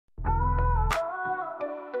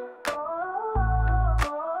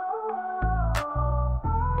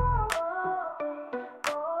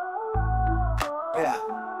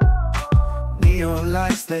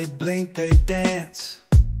they blink, they dance.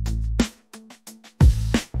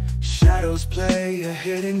 Shadows play a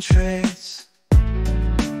hidden trance.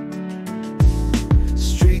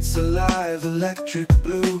 Streets alive, electric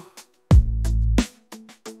blue.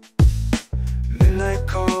 Midnight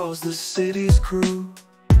calls the city's crew.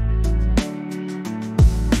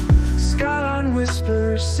 Skyline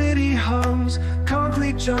whispers, city hums.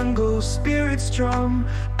 Concrete jungle, spirits drum.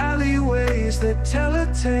 Alleyways that tell a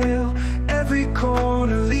tale. Every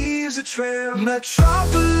corner leaves a trail.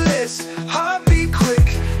 Metropolis, heartbeat quick.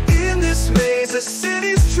 In this maze, a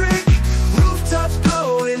city's trick. Rooftops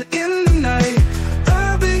glowing in the night.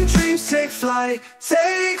 Urban dreams take flight,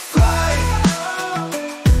 take flight.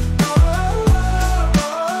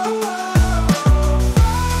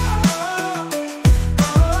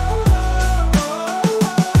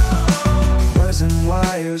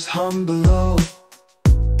 Wires hum below.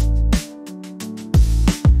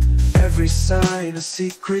 Every sign a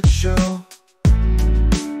secret show.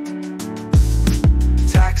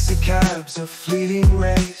 Taxi cabs a fleeting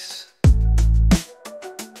race.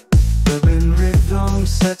 Urban rhythm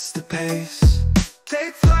sets the pace.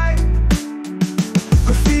 Take flight.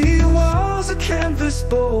 Graffiti walls a canvas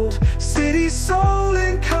bold. City soul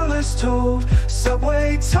in colors told.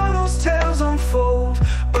 Subway tunnels, tales unfold.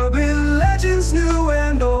 Urban legends new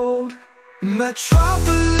and old.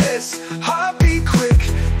 Metropolis, heartbeat quick.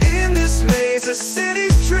 In this maze, a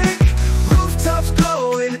city's trick. Rooftops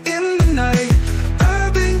glowing in the night.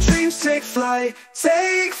 Urban dreams take flight,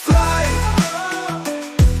 take flight.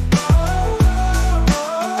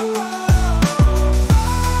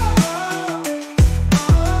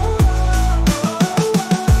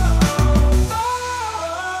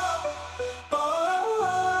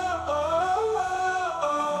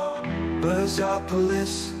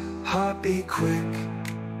 Metropolis, heartbeat quick.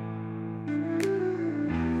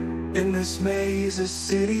 In this maze, a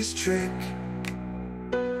city's trick.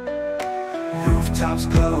 Rooftops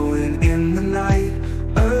glowing in the night.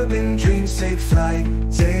 Urban dreams take flight,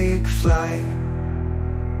 take flight.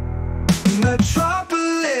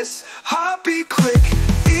 Metropolis, heartbeat quick.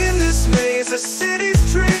 In this maze, a city